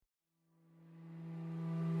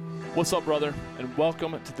What's up, brother, and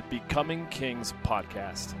welcome to the Becoming Kings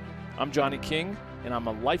podcast. I'm Johnny King, and I'm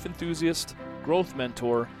a life enthusiast, growth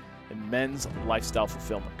mentor, and men's lifestyle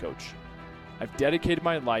fulfillment coach. I've dedicated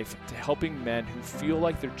my life to helping men who feel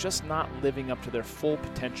like they're just not living up to their full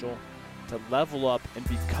potential to level up and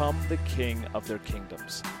become the king of their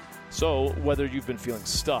kingdoms. So, whether you've been feeling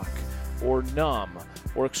stuck, or numb,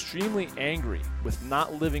 or extremely angry with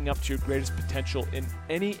not living up to your greatest potential in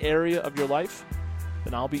any area of your life,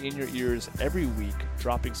 then I'll be in your ears every week,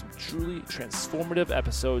 dropping some truly transformative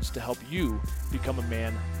episodes to help you become a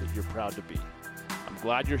man that you're proud to be. I'm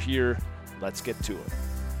glad you're here. Let's get to it.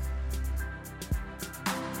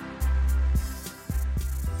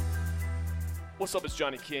 What's up? It's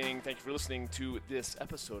Johnny King. Thank you for listening to this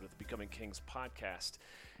episode of the Becoming Kings podcast.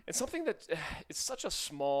 It's something that it's such a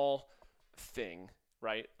small thing,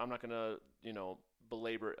 right? I'm not going to,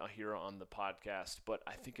 belabor it here on the podcast, but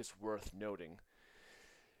I think it's worth noting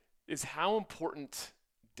is how important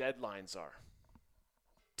deadlines are.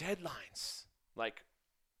 Deadlines. Like,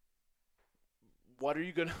 what are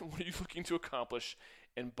you looking to accomplish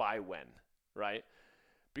and by when, right?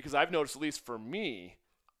 Because I've noticed, at least for me,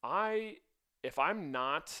 if I'm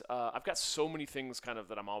not, I've got so many things kind of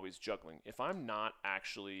that I'm always juggling. If I'm not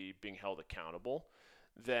actually being held accountable,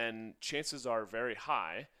 then chances are very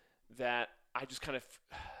high that I just kind of,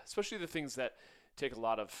 especially the things that take a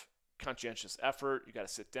lot of conscientious effort, you got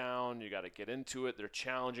to sit down, you got to get into it, they're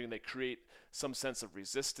challenging, they create some sense of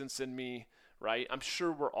resistance in me, right? I'm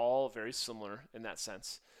sure we're all very similar in that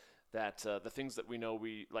sense, that the things that we know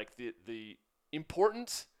we like, the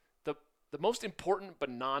important, the most important but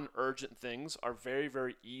non-urgent things are very,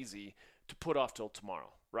 very easy to put off till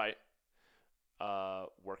tomorrow, right?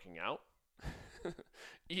 Working out,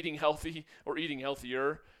 eating healthy or eating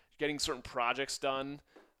healthier, getting certain projects done.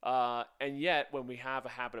 And yet, when we have a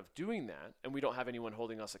habit of doing that and we don't have anyone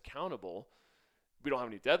holding us accountable, we don't have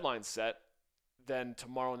any deadlines set, then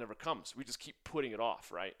tomorrow never comes. We just keep putting it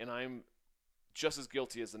off, right? And I'm just as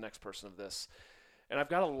guilty as the next person of this. And I've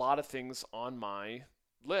got a lot of things on my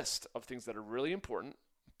list of things that are really important,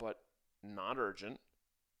 but not urgent.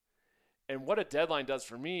 And what a deadline does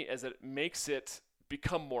for me is that it makes it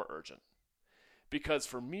become more urgent. Because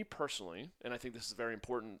for me personally, and I think this is very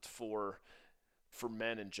important for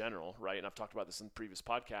men in general, right? And I've talked about this in previous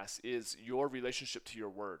podcasts, is your relationship to your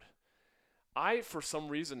word. I, for some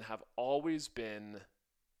reason, have always been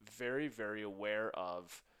very, very aware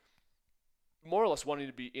of more or less wanting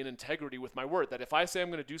to be in integrity with my word, that if I say I'm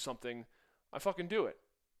going to do something, I fucking do it,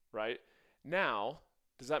 right? Now,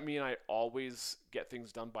 does that mean I always get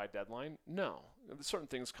things done by deadline? No. Certain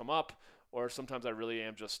things come up, or sometimes I really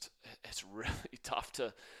am it's really tough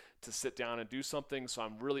to sit down and do something, so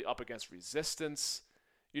I'm really up against resistance.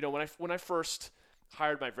 When I first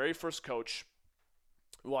hired my very first coach,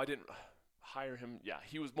 well, I didn't hire him. Yeah,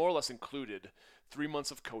 he was more or less included 3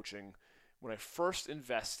 months of coaching. When I first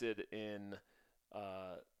invested in,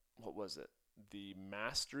 the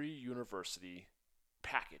Mastery University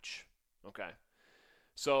package, okay?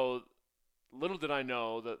 So little did I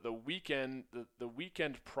know that the weekend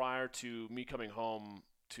prior to me coming home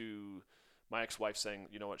to my ex-wife saying,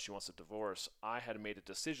 you know what, she wants a divorce, I had made a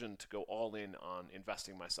decision to go all in on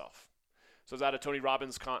investing myself. So I was at a Tony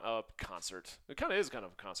Robbins concert. It kind of is kind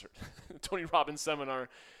of a concert. Tony Robbins seminar,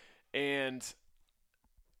 and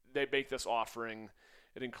they make this offering.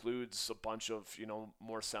 It includes a bunch of,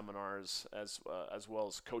 more seminars as well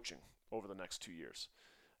as coaching over the next 2 years.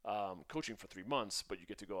 Coaching for 3 months, but you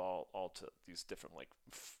get to go all to these different,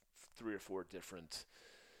 3 or 4 different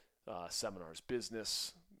seminars: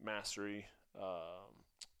 business, mastery,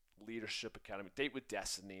 leadership academy, date with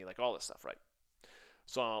destiny, all this stuff, right?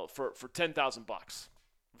 So for $10,000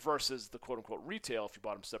 versus the quote unquote retail, if you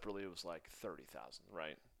bought them separately, it was like $30,000,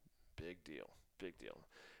 right? Big deal.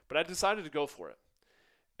 But I decided to go for it.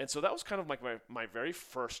 And so that was kind of like my very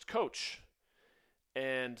first coach.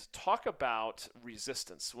 And talk about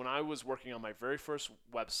resistance. When I was working on my very first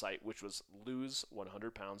website, which was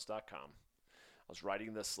lose100pounds.com, I was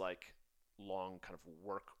writing this long kind of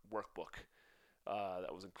workbook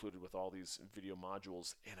that was included with all these video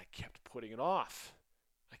modules, and I kept putting it off.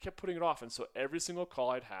 And so every single call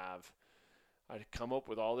I'd have, I'd come up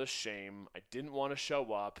with all this shame. I didn't want to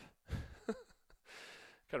show up.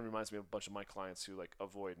 Kind of reminds me of a bunch of my clients who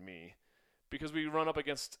avoid me because we run up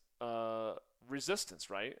against resistance,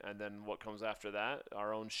 right? And then what comes after that?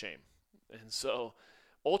 Our own shame. And so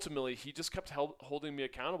ultimately, he just kept holding me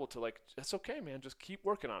accountable to that's okay, man, just keep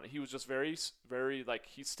working on it. He was just very, very,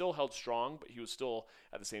 he still held strong, but he was still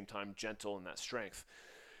at the same time gentle in that strength.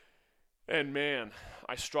 And man,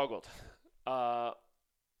 I struggled.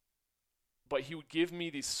 But he would give me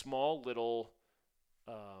these small little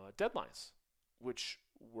deadlines, which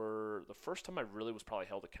were the first time I really was probably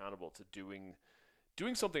held accountable to doing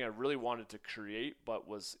something I really wanted to create, but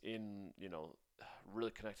was in,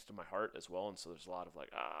 really connected to my heart as well. And so there's a lot of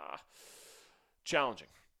challenging.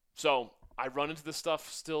 So I run into this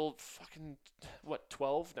stuff still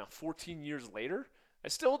 12, now 14 years later. I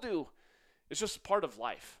still do. It's just part of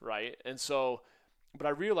life, right? And so, but I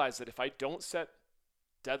realize that if I don't set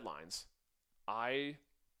deadlines, I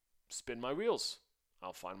spin my wheels.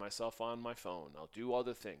 I'll find myself on my phone. I'll do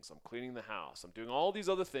other things. I'm cleaning the house. I'm doing all these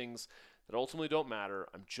other things that ultimately don't matter.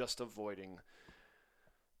 I'm just avoiding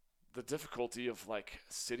the difficulty of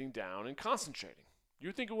sitting down and concentrating.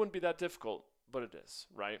 You'd think it wouldn't be that difficult, but it is,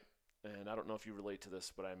 right? And I don't know if you relate to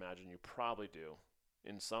this, but I imagine you probably do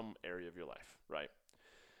in some area of your life, right?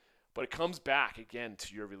 But it comes back again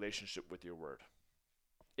to your relationship with your word.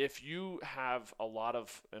 If you have a lot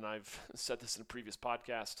of, and I've said this in a previous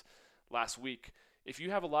podcast last week, if you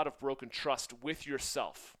have a lot of broken trust with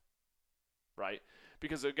yourself, right?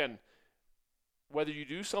 Because again, whether you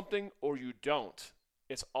do something or you don't,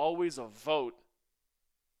 it's always a vote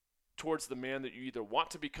towards the man that you either want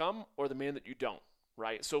to become or the man that you don't,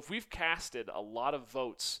 right? So if we've casted a lot of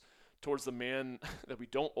votes towards the man that we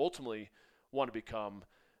don't ultimately want to become,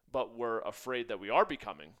 but we're afraid that we are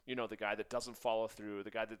becoming, the guy that doesn't follow through,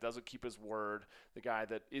 the guy that doesn't keep his word, the guy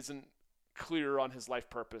that isn't clear on his life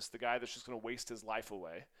purpose, the guy that's just going to waste his life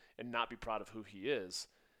away and not be proud of who he is,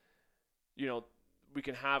 we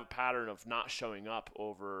can have a pattern of not showing up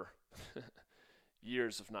over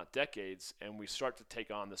years, if not decades, and we start to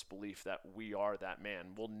take on this belief that we are that man.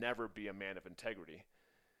 We'll never be a man of integrity.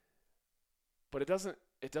 But it doesn't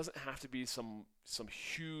have to be some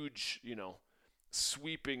huge,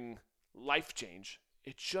 sweeping life change.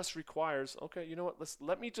 It just requires, okay, you know what?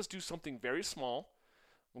 Let me just do something very small.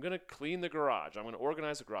 I'm going to clean the garage. I'm going to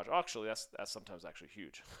organize the garage. Actually, that's sometimes actually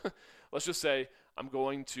huge. Let's just say I'm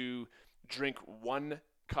going to drink 1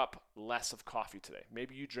 cup less of coffee today.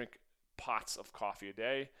 Maybe you drink pots of coffee a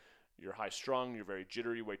day. You're high strung. You're very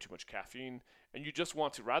jittery, way too much caffeine. And you just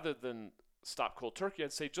want to, rather than stop cold turkey,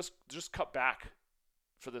 I'd say just cut back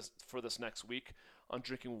for this next week on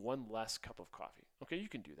drinking 1 less cup of coffee. Okay, you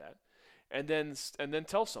can do that. And then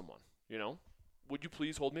tell someone, would you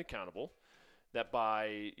please hold me accountable that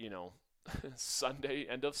by, Sunday,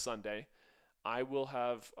 end of Sunday, I will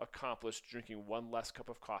have accomplished drinking 1 less cup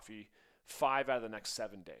of coffee 5 out of the next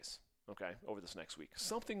 7 days, okay, over this next week.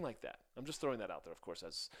 Something like that. I'm just throwing that out there, of course,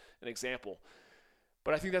 as an example.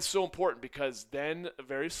 But I think that's so important because then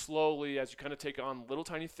very slowly, as you kind of take on little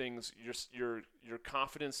tiny things, your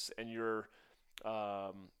confidence and your,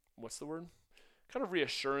 what's the word? Kind of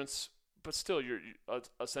reassurance, but still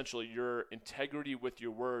essentially your integrity with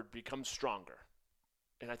your word becomes stronger.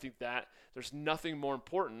 And I think that there's nothing more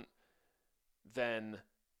important than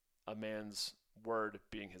a man's word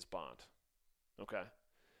being his bond. Okay?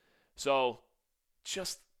 So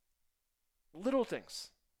just little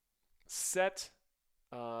things. Set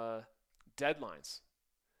deadlines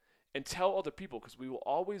and tell other people, because we will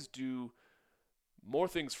always do more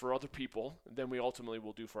things for other people than we ultimately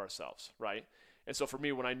will do for ourselves, right? And so for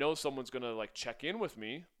me, when I know someone's going to check in with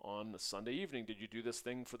me on a Sunday evening, did you do this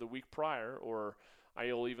thing for the week prior? Or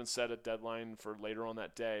I'll even set a deadline for later on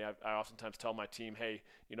that day. I oftentimes tell my team, hey,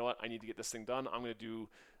 you know what? I need to get this thing done. I'm going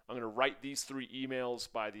to write these 3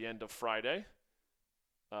 emails by the end of Friday.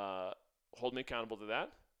 Hold me accountable to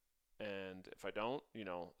that. And if I don't,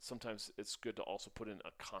 sometimes it's good to also put in a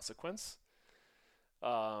consequence.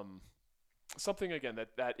 Something, again,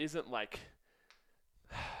 that isn't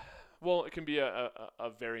well, it can be a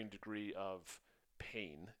varying degree of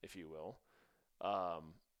pain, if you will.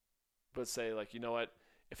 But say, you know what,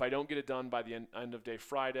 if I don't get it done by the end of day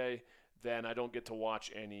Friday, then I don't get to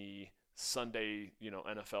watch any Sunday,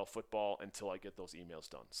 NFL football until I get those emails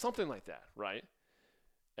done. Something like that, right?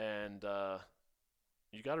 And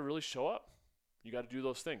you got to really show up. You got to do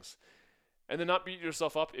those things. And then not beat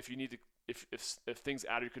yourself up if you need to, if things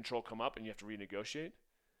out of your control come up and you have to renegotiate.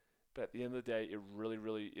 But at the end of the day, it really,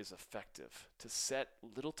 really is effective to set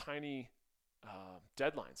little tiny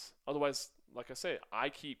deadlines. Otherwise, like I say, I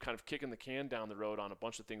keep kind of kicking the can down the road on a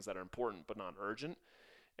bunch of things that are important but not urgent.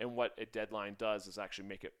 And what a deadline does is actually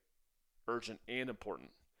make it urgent and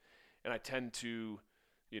important. And I tend to,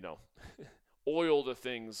 oil the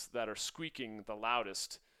things that are squeaking the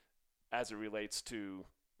loudest as it relates to,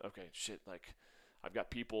 okay, shit, I've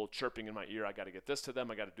got people chirping in my ear. I got to get this to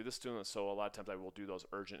them. I got to do this to them. So a lot of times I will do those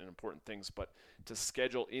urgent and important things. But to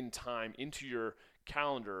schedule in time into your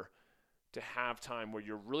calendar to have time where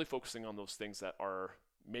you're really focusing on those things that are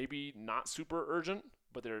maybe not super urgent,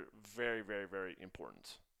 but they're very, very, very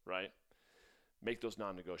important, right? Make those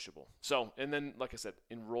non-negotiable. So, and then, like I said,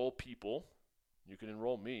 enroll people. You can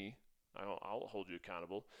enroll me. I'll hold you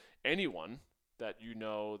accountable. Anyone that you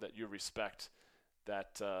know, that you respect,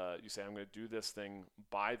 that you say, I'm going to do this thing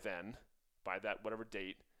by that whatever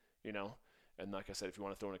date, And like I said, if you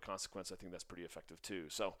want to throw in a consequence, I think that's pretty effective too.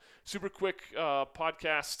 So super quick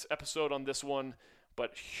podcast episode on this one,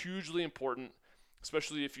 but hugely important,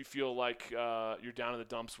 especially if you feel like you're down in the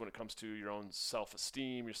dumps when it comes to your own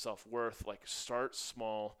self-esteem, your self-worth. Like, start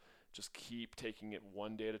small. Just keep taking it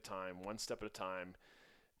one day at a time, one step at a time,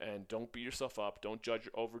 and don't beat yourself up. Don't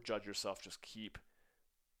overjudge yourself. Just keep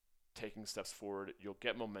taking steps forward. You'll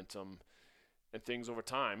get momentum, and things over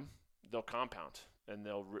time, they'll compound, and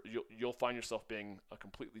you'll find yourself being a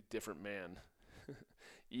completely different man,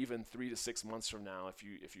 even 3 to 6 months from now, if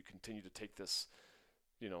you continue to take this,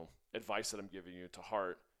 advice that I'm giving you to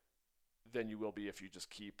heart, than you will be if you just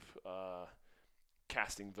keep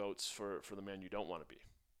casting votes for the man you don't want to be.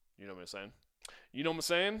 You know what I'm saying? You know what I'm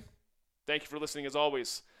saying? Thank you for listening, as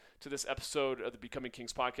always, to this episode of the Becoming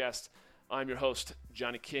Kings podcast. I'm your host,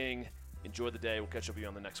 Johnny King. Enjoy the day. We'll catch up with you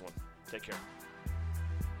on the next one. Take care.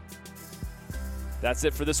 That's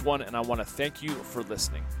it for this one, and I want to thank you for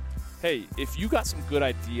listening. Hey, if you got some good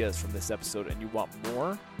ideas from this episode and you want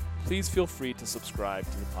more, please feel free to subscribe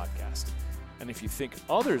to the podcast. And if you think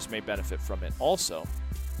others may benefit from it also,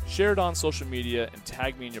 share it on social media and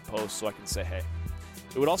tag me in your posts so I can say hey.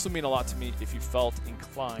 It would also mean a lot to me if you felt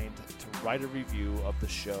inclined to write a review of the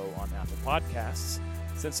show on Apple Podcasts,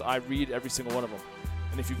 since I read every single one of them.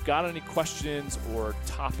 And if you've got any questions or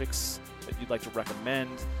topics that you'd like to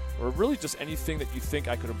recommend, or really just anything that you think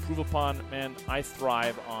I could improve upon, man, I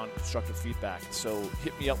thrive on constructive feedback. So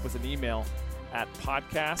hit me up with an email at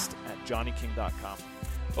podcast@johnnyking.com.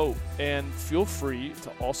 Oh, and feel free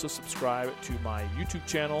to also subscribe to my YouTube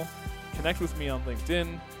channel, connect with me on LinkedIn,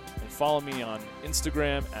 and follow me on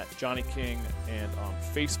Instagram at Johnny King, and on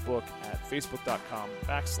Facebook at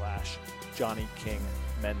facebook.com/Johnny King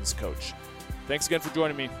Men's Coach. Thanks again for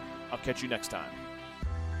joining me. I'll catch you next time.